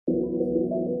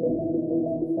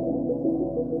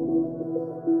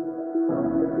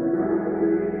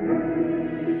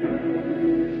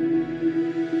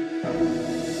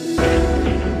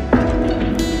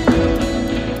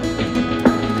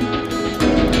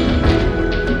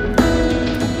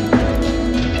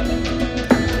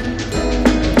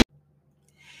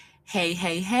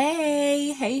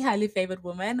Hey, highly favored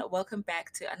woman. Welcome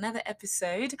back to another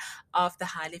episode of the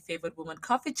Highly Favored Woman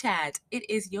Coffee Chat. It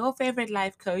is your favorite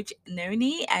life coach,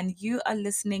 Noni, and you are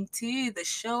listening to the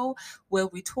show where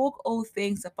we talk all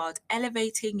things about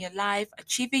elevating your life,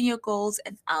 achieving your goals,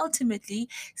 and ultimately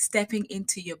stepping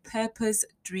into your purpose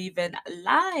driven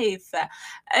life.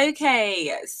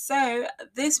 Okay, so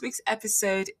this week's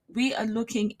episode, we are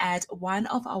looking at one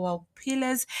of our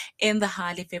pillars in the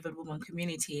Highly Favored Woman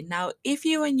community. Now, if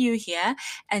you are new here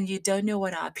and you don't know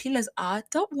what our pillars are,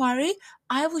 don't worry,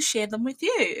 I will share them with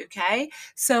you. Okay,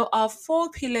 so our four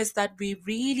pillars that we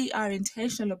really are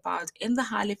intentional about in the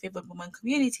Highly Favored Woman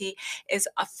community is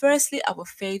firstly our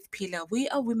faith pillar. We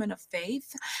are women of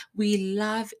faith. We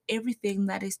love everything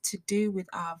that is to do with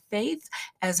our faith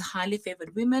as highly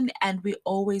favored women, and we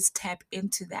always tap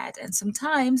into that. And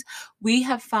sometimes we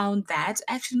have found that,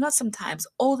 actually, not sometimes,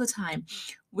 all the time,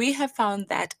 we have found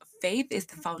that faith is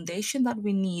the foundation that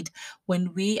we need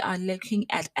when we are looking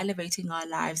at elevating our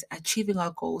lives, achieving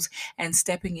our goals, and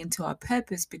stepping into our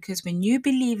purpose. Because when you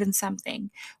believe in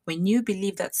something, when you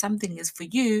believe that something is for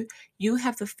you, you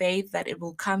have the faith that it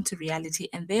will come to reality,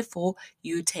 and therefore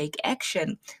you take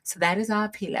action. So that is our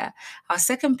pillar. Our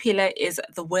second pillar is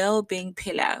the well-being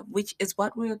pillar, which is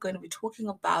what we are going to be talking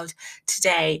about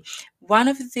today. One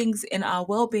of the things in our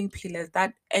well-being pillar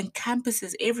that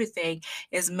encompasses everything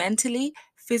is mentally,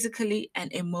 physically,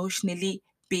 and emotionally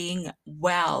being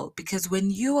well. Because when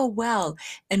you are well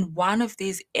in one of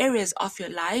these areas of your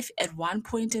life at one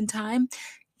point in time,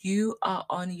 you are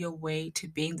on your way to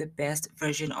being the best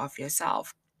version of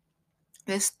yourself.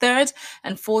 This third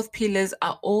and fourth pillars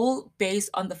are all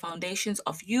based on the foundations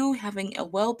of you having a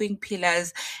well-being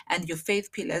pillars and your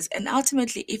faith pillars. And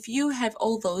ultimately, if you have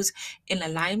all those in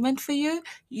alignment for you,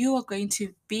 you are going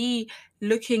to be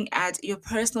looking at your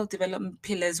personal development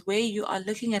pillars where you are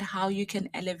looking at how you can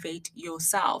elevate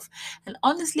yourself. And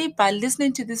honestly, by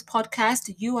listening to this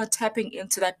podcast, you are tapping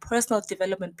into that personal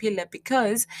development pillar,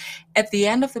 because at the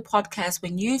end of the podcast,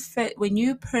 when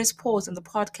you press pause on the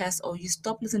podcast or you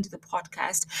stop listening to the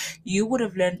podcast, you would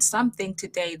have learned something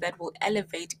today that will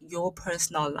elevate your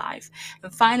personal life.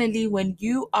 And finally, when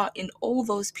you are in all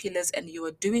those pillars and you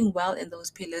are doing well in those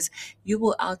pillars, you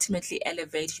will ultimately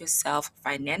elevate yourself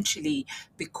financially,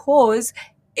 because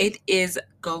it is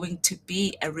going to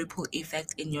be a ripple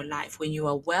effect in your life. When you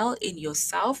are well in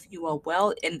yourself, you are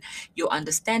well in your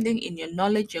understanding, in your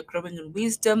knowledge, you're growing in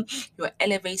wisdom, you're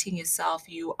elevating yourself,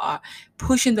 you are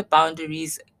pushing the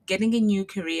boundaries, getting a new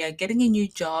career, getting a new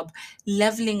job,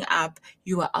 leveling up,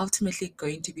 you are ultimately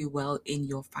going to be well in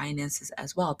your finances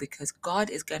as well, because God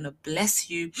is going to bless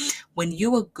you. When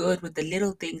you are good with the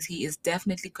little things, He is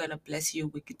definitely going to bless you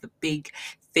with the big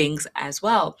things as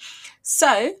well.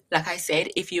 So, like I said,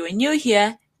 if you are new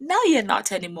here, now you're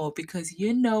not anymore, because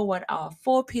you know what our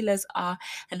four pillars are,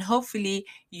 and hopefully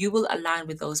you will align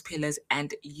with those pillars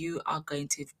and you are going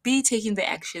to be taking the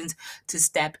actions to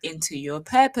step into your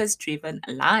purpose driven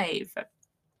life.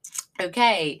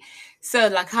 Okay, so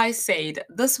like I said,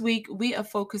 this week we are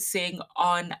focusing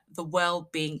on the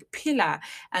well-being pillar,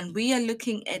 and we are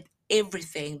looking at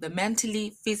everything, the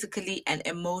mentally, physically, and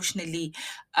emotionally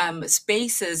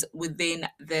spaces within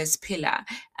this pillar.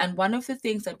 And one of the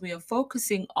things that we are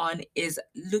focusing on is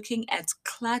looking at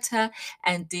clutter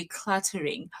and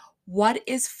decluttering. What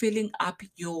is filling up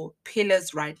your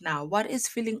pillars right now? What is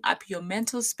filling up your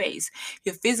mental space,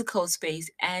 your physical space,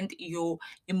 and your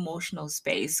emotional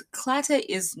space? Clutter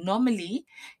is normally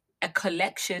a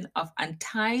collection of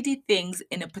untidy things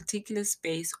in a particular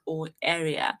space or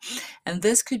area. And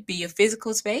this could be your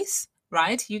physical space,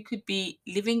 right? You could be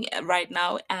living right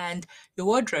now and your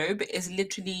wardrobe is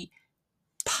literally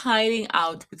piling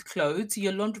out with clothes.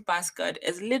 Your laundry basket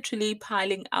is literally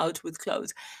piling out with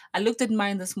clothes. I looked at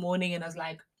mine this morning and I was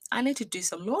like, I need to do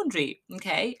some laundry.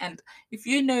 Okay. And if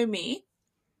you know me,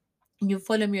 you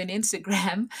follow me on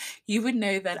Instagram, you would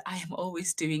know that I am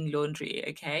always doing laundry.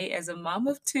 Okay. As a mom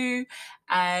of two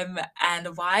and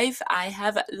a wife, I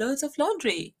have loads of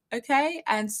laundry. Okay.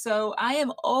 And so I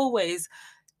am always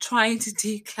trying to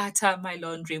declutter my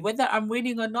laundry. Whether I'm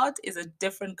winning or not is a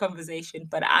different conversation,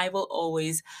 but I will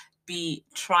always be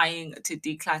trying to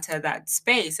declutter that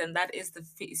space, and that is the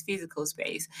physical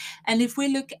space. And if we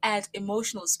look at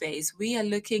emotional space, we are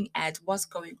looking at what's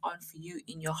going on for you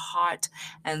in your heart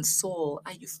and soul.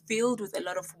 Are you filled with a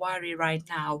lot of worry right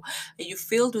now? Are you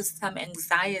filled with some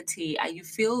anxiety? Are you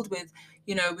filled with,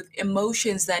 with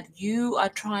emotions that you are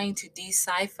trying to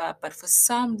decipher, but for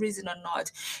some reason or not,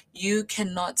 you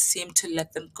cannot seem to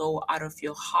let them go out of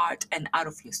your heart and out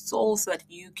of your soul so that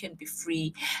you can be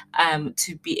free,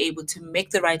 to be able to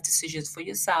make the right decisions for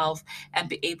yourself and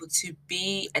be able to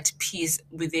be at peace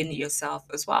within yourself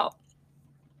as well.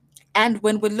 And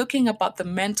when we're looking about the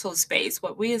mental space,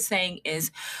 what we are saying is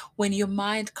when your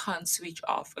mind can't switch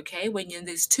off, okay? When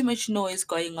there's too much noise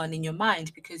going on in your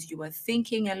mind because you are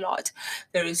thinking a lot,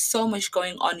 there is so much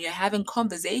going on, you're having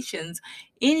conversations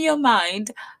in your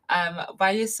mind,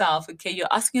 by yourself, okay?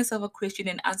 You're asking yourself a question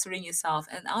and answering yourself,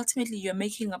 and ultimately you're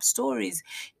making up stories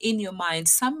in your mind.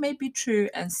 Some may be true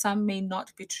and some may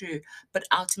not be true, but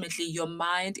ultimately your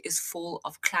mind is full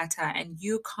of clutter and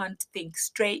you can't think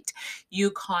straight,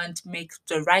 you can't make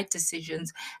the right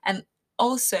decisions. And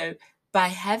also, by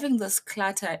having this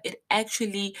clutter, it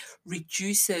actually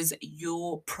reduces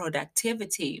your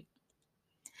productivity.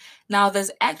 Now,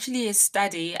 there's actually a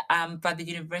study, by the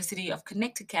University of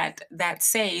Connecticut that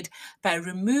said by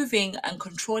removing and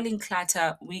controlling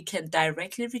clutter, we can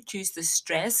directly reduce the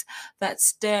stress that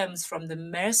stems from the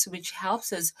mess, which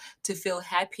helps us to feel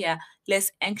happier,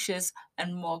 less anxious,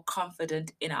 and more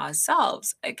confident in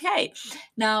ourselves. Okay.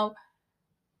 Now,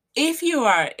 if you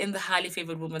are in the highly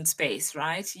favored woman space,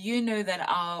 right, you know that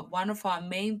one of our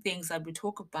main things that we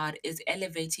talk about is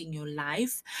elevating your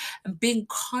life and being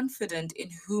confident in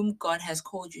whom God has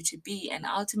called you to be, and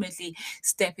ultimately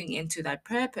stepping into that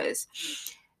purpose.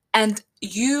 And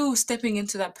you stepping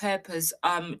into that purpose,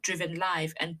 driven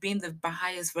life and being the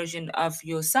highest version of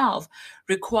yourself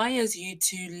requires you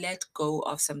to let go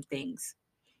of some things.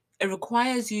 It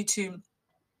requires you to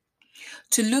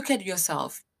look at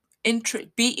yourself,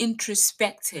 be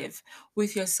introspective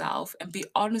with yourself and be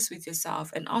honest with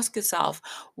yourself and ask yourself,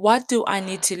 what do I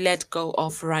need to let go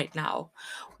of right now?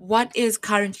 What is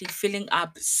currently filling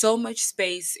up so much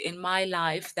space in my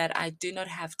life that I do not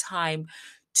have time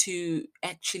to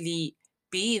actually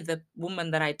be the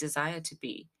woman that I desire to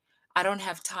be? I don't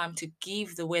have time to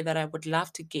give the way that I would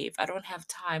love to give. I don't have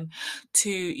time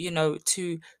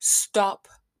to stop,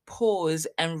 pause,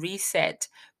 and reset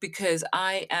because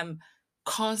I am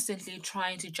constantly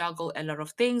trying to juggle a lot of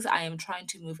things. I am trying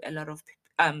to move a lot of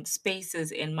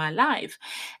spaces in my life.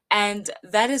 And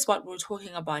that is what we're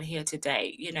talking about here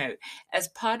today. As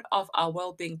part of our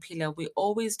well-being pillar, we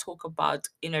always talk about,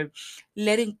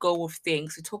 letting go of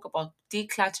things. We talk about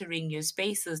decluttering your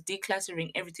spaces, decluttering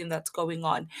everything that's going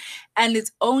on. And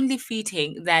it's only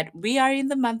fitting that we are in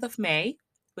the month of May,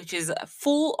 which is a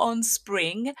full on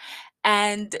spring.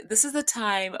 And this is the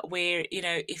time where,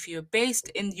 if you're based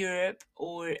in Europe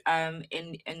or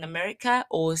in America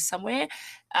or somewhere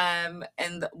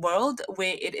in the world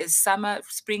where it is summer,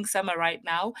 spring, summer right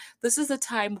now, this is the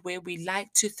time where we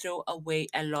like to throw away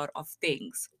a lot of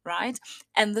things, right?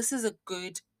 And this is a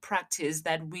good practice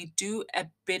that we do a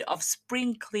bit of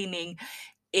spring cleaning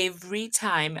every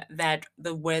time that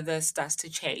the weather starts to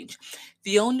change.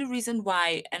 The only reason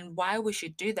why we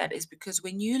should do that is because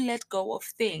when you let go of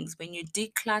things, when you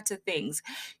declutter things,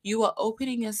 you are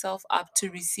opening yourself up to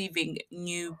receiving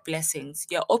new blessings.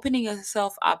 You're opening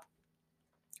yourself up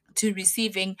to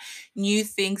receiving new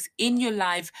things in your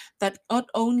life that not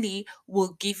only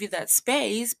will give you that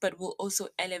space, but will also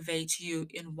elevate you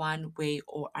in one way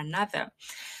or another.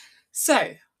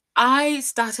 So I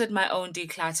started my own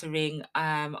decluttering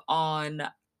on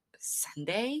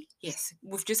Sunday. Yes,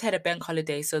 we've just had a bank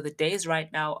holiday, so the days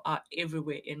right now are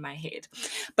everywhere in my head.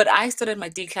 But I started my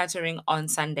decluttering on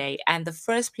Sunday, and the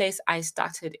first place I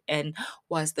started in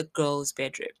was the girls'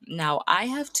 bedroom. Now I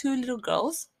have two little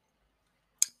girls,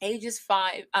 ages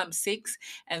 6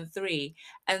 and 3,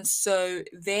 and so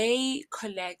they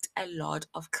collect a lot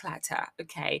of clutter.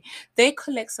 Okay, they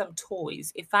collect some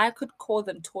toys. If I could call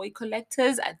them toy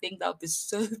collectors, I think that would be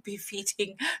so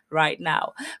befitting right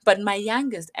now. But my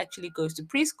youngest actually goes to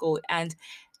preschool, and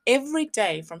every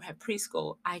day from her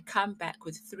preschool I come back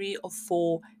with 3 or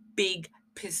 4 big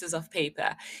pieces of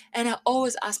paper, and I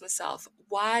always ask myself,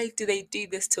 why do they do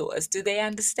this to us? Do they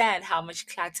understand how much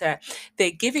clutter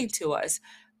they're giving to us?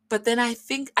 But then I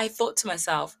thought to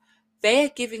myself, they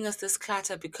are giving us this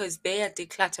clutter because they are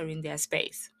decluttering their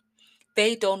space.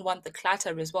 They don't want the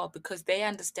clutter as well because they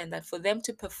understand that for them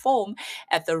to perform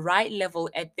at the right level,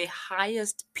 at their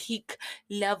highest peak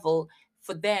level,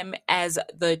 for them as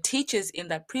the teachers in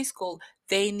that preschool,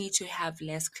 they need to have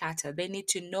less clutter. They need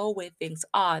to know where things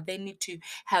are. They need to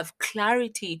have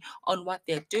clarity on what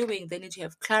they're doing. They need to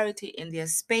have clarity in their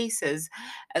spaces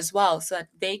as well, so that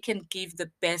they can give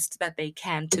the best that they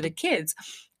can to the kids.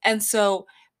 And so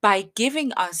by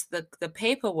giving us the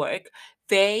paperwork,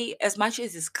 they, as much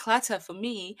as it's clutter for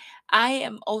me, I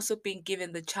am also being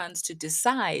given the chance to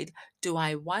decide, do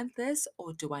I want this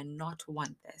or do I not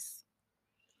want this?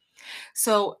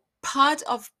 So part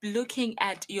of looking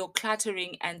at your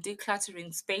cluttering and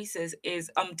decluttering spaces is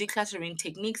decluttering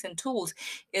techniques and tools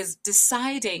is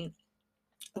deciding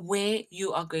where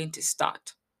you are going to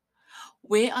start.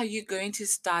 Where are you going to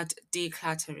start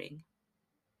decluttering?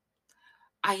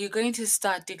 Are you going to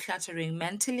start decluttering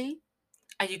mentally?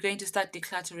 Are you going to start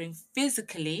decluttering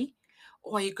physically?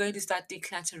 Or are you going to start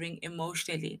decluttering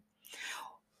emotionally?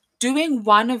 Doing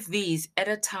one of these at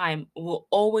a time will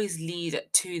always lead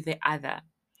to the other.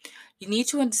 You need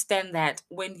to understand that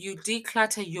when you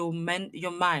declutter your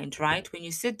mind, right? When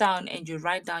you sit down and you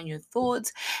write down your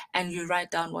thoughts and you write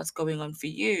down what's going on for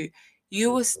you,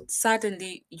 you will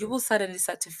suddenly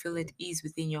start to feel at ease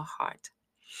within your heart.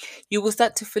 You will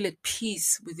start to feel at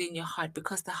peace within your heart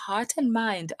because the heart and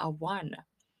mind are one.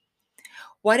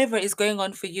 Whatever is going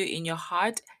on for you in your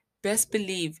heart, best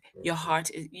believe your heart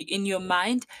is in your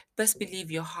mind, best believe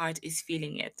your heart is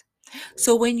feeling it.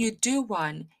 So when you do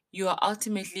one, you are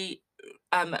ultimately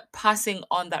passing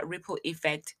on that ripple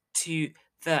effect to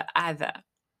the other.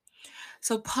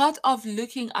 So part of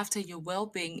looking after your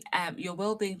well-being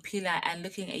pillar and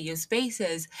looking at your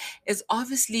spaces is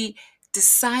obviously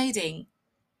deciding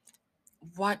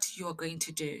what you are going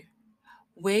to do,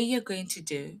 where you're going to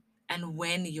do, and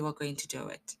when you are going to do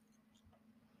it.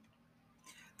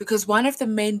 Because one of the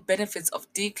main benefits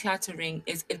of decluttering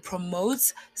is it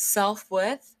promotes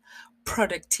self-worth,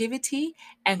 productivity,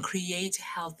 and create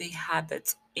healthy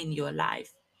habits in your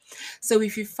life. So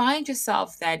if you find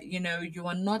yourself that you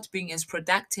are not being as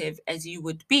productive as you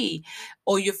would be,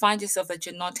 or you find yourself that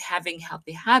you're not having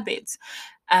healthy habits,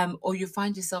 or you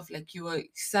find yourself like you are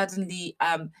suddenly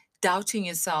doubting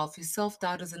yourself, your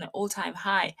self-doubt is at an all-time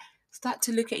high, start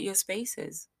to look at your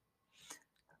spaces.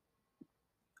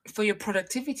 For your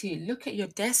productivity, look at your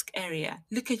desk area,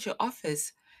 look at your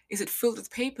office. Is it filled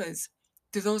with papers?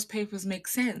 Do those papers make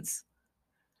sense?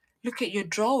 Look at your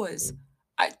drawers.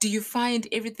 Do you find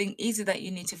everything easy that you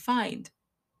need to find?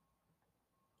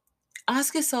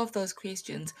 Ask yourself those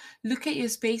questions. Look at your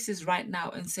spaces right now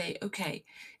and say, okay,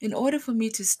 in order for me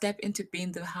to step into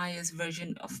being the highest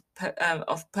version of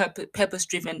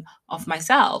purpose-driven of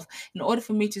myself, in order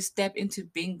for me to step into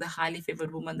being the highly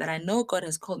favored woman that I know God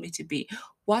has called me to be,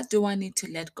 what do I need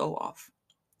to let go of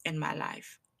in my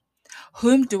life?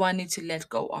 Whom do I need to let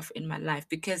go of in my life?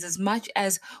 Because as much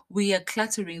as we are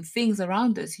cluttering things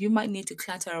around us, you might need to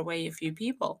clutter away a few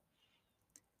people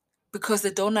because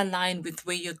they don't align with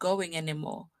where you're going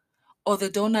anymore, or they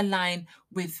don't align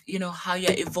with how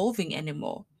you're evolving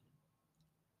anymore.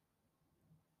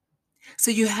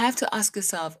 So you have to ask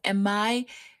yourself, am I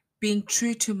being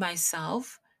true to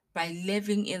myself by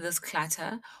living in this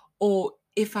clutter? Or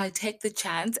if I take the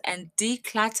chance and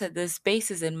declutter the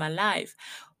spaces in my life,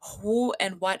 who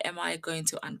and what am I going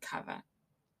to uncover?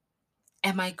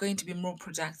 Am I going to be more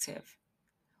productive?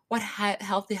 What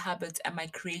healthy habits am I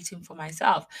creating for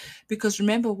myself? Because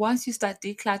remember, once you start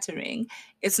decluttering,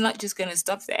 it's not just going to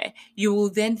stop there. You will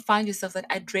then find yourself that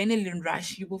adrenaline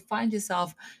rush. You will find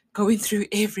yourself going through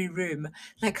every room,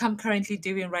 like I'm currently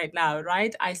doing right now,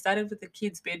 right? I started with the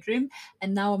kids' bedroom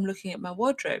and now I'm looking at my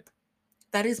wardrobe.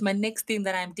 That is my next thing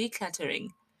that I'm decluttering.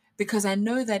 Because I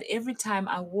know that every time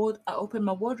I open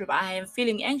my wardrobe, I am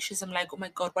feeling anxious. I'm like, oh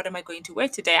my God, what am I going to wear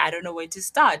today? I don't know where to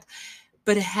start.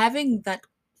 But having that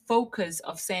focus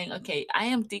of saying, okay, I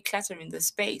am decluttering the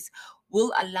space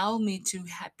will allow me to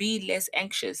be less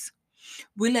anxious,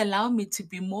 will allow me to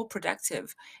be more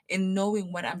productive in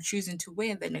knowing what I'm choosing to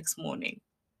wear the next morning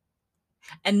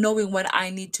and knowing what I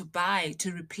need to buy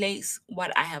to replace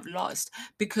what I have lost.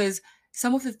 Because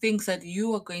some of the things that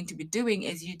you are going to be doing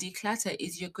as you declutter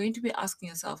is you're going to be asking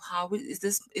yourself, how is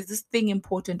this thing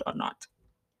important or not?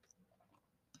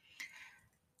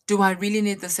 Do I really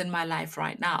need this in my life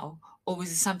right now? Or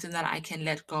is it something that I can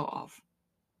let go of?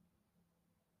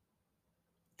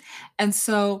 And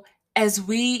so as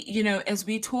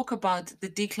we talk about the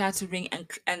decluttering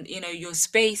and your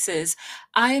spaces,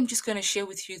 I am just going to share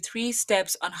with you 3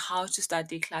 steps on how to start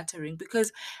decluttering,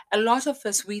 because a lot of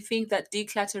us, we think that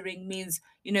decluttering means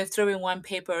throwing one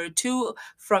paper or two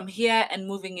from here and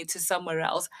moving it to somewhere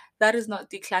else. That is not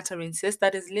decluttering, sis.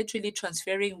 That is literally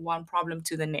transferring one problem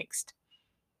to the next.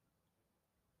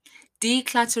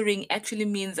 Decluttering actually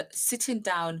means sitting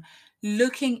down,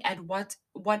 looking at what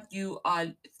you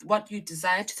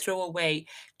desire to throw away,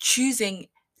 choosing,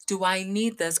 do I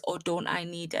need this or don't I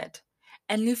need it?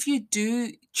 And if you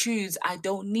do choose I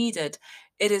don't need it,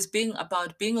 it is being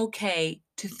about being okay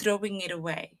to throwing it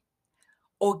away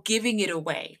or giving it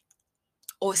away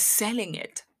or selling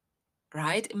it,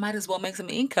 right? It might as well make some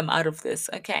income out of this,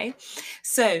 okay?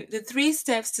 So the three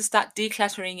steps to start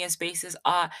decluttering your spaces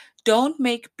are: don't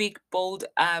make big, bold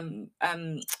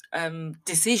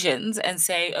decisions and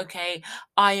say, okay,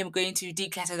 I am going to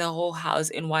declutter the whole house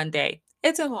in one day.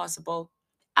 It's impossible.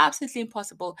 Absolutely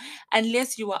impossible.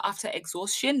 Unless you are after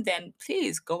exhaustion, then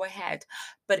please go ahead.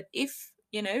 But if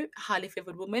highly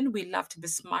favored women, we love to be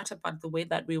smart about the way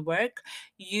that we work.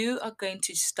 You are going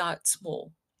to start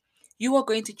small. You are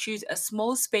going to choose a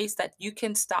small space that you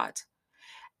can start.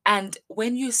 And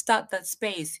when you start that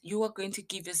space, you are going to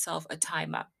give yourself a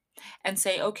timer and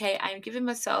say, okay, I'm giving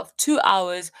myself 2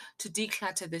 hours to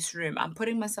declutter this room. I'm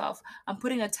putting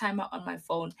a timer on my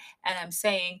phone and I'm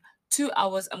saying, 2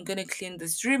 hours, I'm going to clean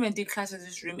this room and declutter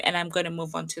this room and I'm going to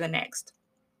move on to the next.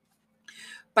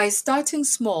 By starting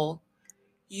small,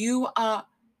 you are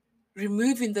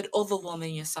removing that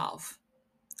overwhelming yourself.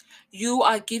 You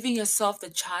are giving yourself a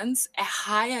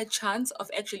higher chance of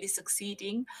actually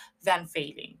succeeding than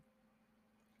failing.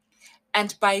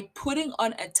 And by putting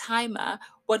on a timer,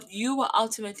 what you are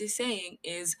ultimately saying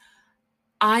is,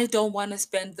 I don't want to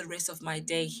spend the rest of my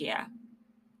day here.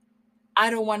 I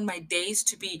don't want my days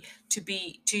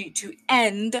to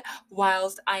end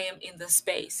whilst I am in the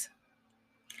space.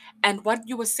 And what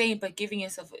you were saying by giving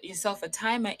yourself a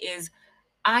timer is,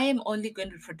 I am only going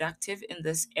to be productive in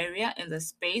this area, in this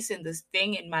space, in this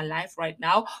thing in my life right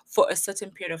now for a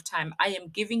certain period of time. I am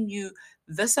giving you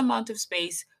this amount of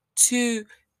space to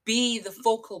be the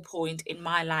focal point in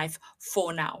my life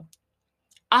for now.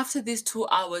 After these 2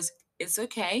 hours, it's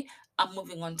okay. I'm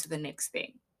moving on to the next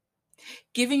thing.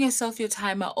 Giving yourself your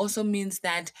timer also means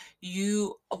that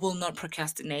you will not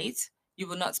procrastinate. You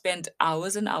will not spend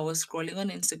hours and hours scrolling on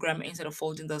Instagram instead of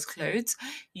folding those clothes.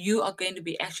 You are going to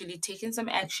be actually taking some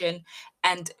action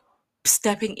and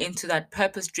stepping into that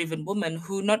purpose driven woman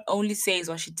who not only says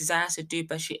what she desires to do,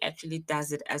 but she actually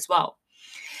does it as well.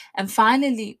 And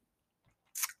finally,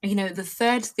 the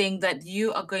third thing that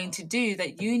you are going to do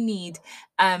that you need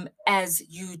as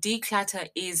you declutter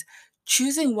is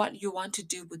choosing what you want to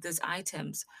do with those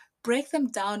items. Break them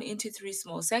down into three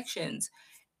small sections.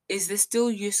 Is this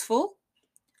still useful?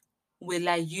 Will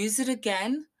I use it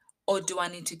again? Or do I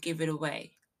need to give it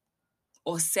away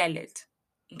or sell it?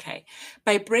 Okay.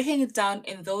 By breaking it down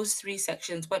in those three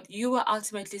sections, what you are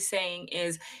ultimately saying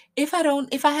is, if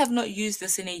I have not used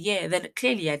this in a year, then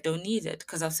clearly I don't need it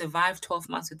because I've survived 12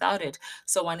 months without it.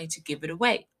 So I need to give it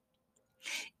away.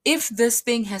 If this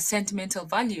thing has sentimental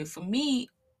value, for me,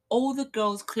 all the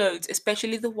girls' clothes,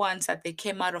 especially the ones that they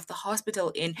came out of the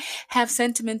hospital in, have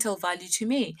sentimental value to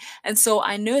me. And so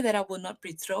I know that I will not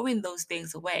be throwing those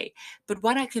things away. But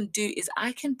what I can do is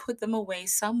I can put them away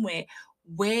somewhere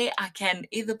where I can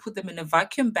either put them in a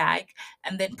vacuum bag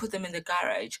and then put them in the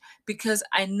garage, because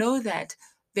I know that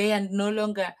they are no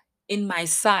longer in my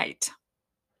sight.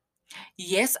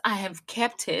 Yes, I have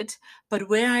kept it, but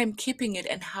where I'm keeping it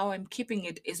and how I'm keeping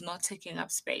it is not taking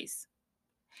up space.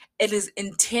 It is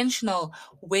intentional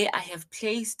where I have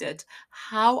placed it,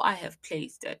 how I have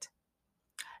placed it.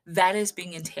 That is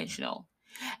being intentional.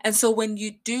 And so when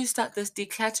you do start this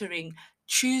decluttering,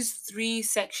 choose three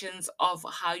sections of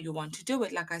how you want to do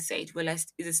it. Like I said, is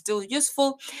it still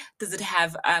useful? Does it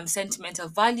have sentimental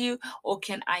value, or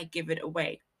can I give it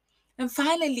away? And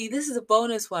finally, this is a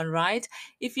bonus one, right?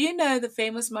 If you know the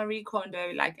famous Marie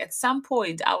Kondo, like at some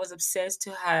point, I was obsessed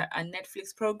to her a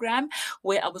Netflix program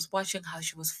where I was watching how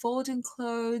she was folding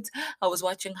clothes. I was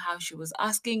watching how she was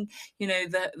asking,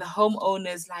 the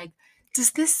homeowners, like,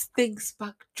 does this thing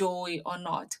spark joy or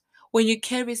not? When you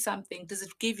carry something, does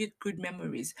it give you good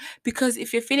memories? Because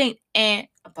if you're feeling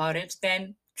about it,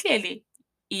 then clearly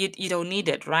you don't need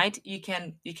it, right? You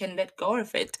can let go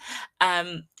of it.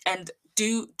 And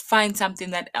do find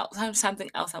something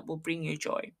else that will bring you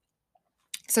joy.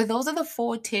 So those are the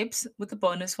 4 tips with the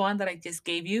bonus one that I just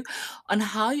gave you on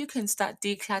how you can start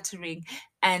decluttering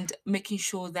and making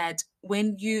sure that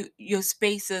when your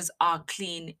spaces are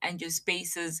clean and your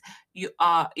spaces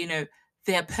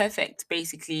they're perfect,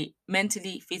 basically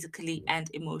mentally, physically, and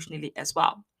emotionally as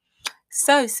well.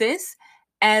 So, sis,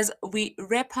 as we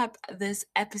wrap up this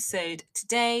episode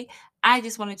today, I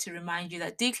just wanted to remind you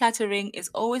that decluttering is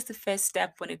always the first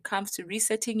step when it comes to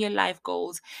resetting your life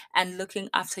goals and looking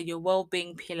after your well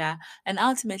being pillar, and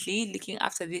ultimately looking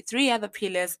after the three other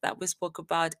pillars that we spoke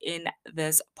about in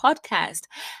this podcast.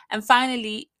 And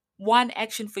finally, one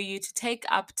action for you to take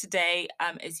up today,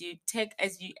 as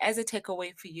a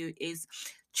takeaway for you, is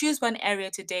choose one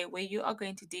area today where you are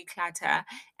going to declutter,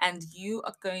 and you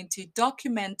are going to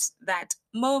document that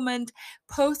moment,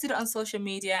 post it on social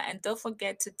media, and don't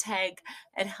forget to tag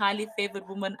at highly favored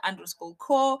woman underscore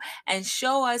core and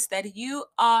show us that you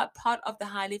are part of the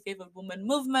highly favored woman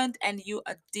movement and you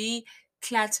are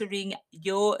decluttering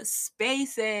your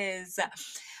spaces.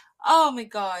 Oh my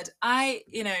god, I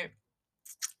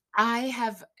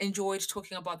have enjoyed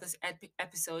talking about this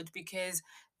episode because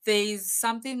there's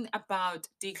something about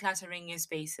decluttering your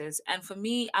spaces. And for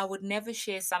me, I would never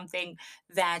share something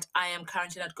that I am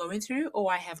currently not going through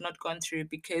or I have not gone through,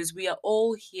 because we are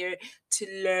all here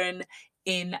to learn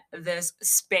in this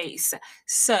space.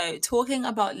 So, talking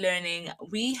about learning,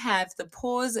 we have the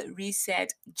Pause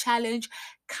Reset Challenge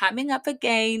coming up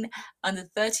again on the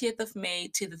 30th of May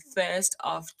to the 1st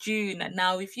of June.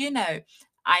 Now, if you know,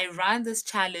 I run this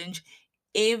challenge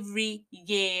every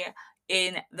year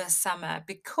in the summer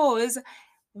because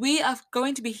we are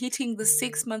going to be hitting the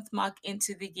 6 month mark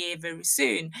into the year very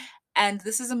soon. And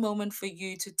this is a moment for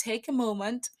you to take a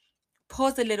moment,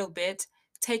 pause a little bit,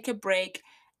 take a break,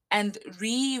 and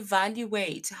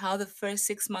reevaluate how the first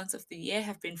 6 months of the year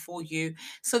have been for you,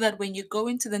 so that when you go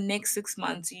into the next 6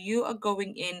 months, you are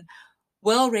going in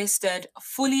well rested,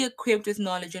 fully equipped with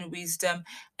knowledge and wisdom,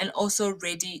 and also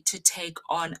ready to take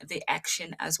on the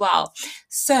action as well.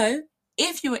 So,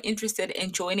 if you are interested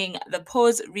in joining the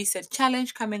Pause Reset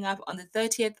Challenge coming up on the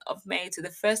 30th of May to the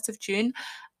 1st of June,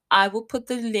 I will put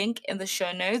the link in the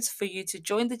show notes for you to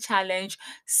join the challenge,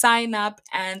 sign up,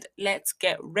 and let's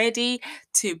get ready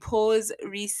to pause,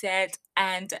 reset,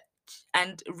 and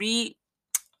re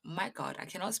my God, I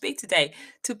cannot speak today,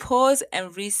 to pause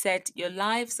and reset your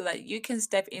life so that you can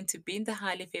step into being the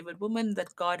highly favored woman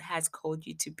that God has called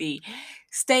you to be.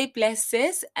 Stay blessed,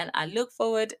 sis, and I look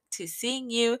forward to seeing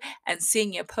you and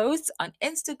seeing your posts on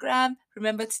Instagram.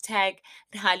 Remember to tag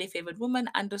highly favored woman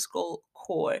underscore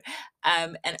core.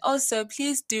 And also,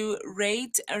 please do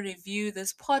rate and review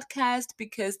this podcast,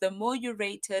 because the more you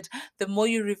rate it, the more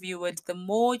you review it, the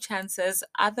more chances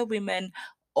other women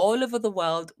all over the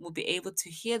world will be able to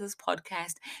hear this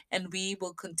podcast, and we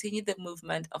will continue the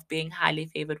movement of being highly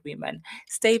favored women.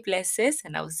 Stay blessed, sis,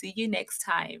 and I will see you next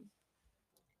time.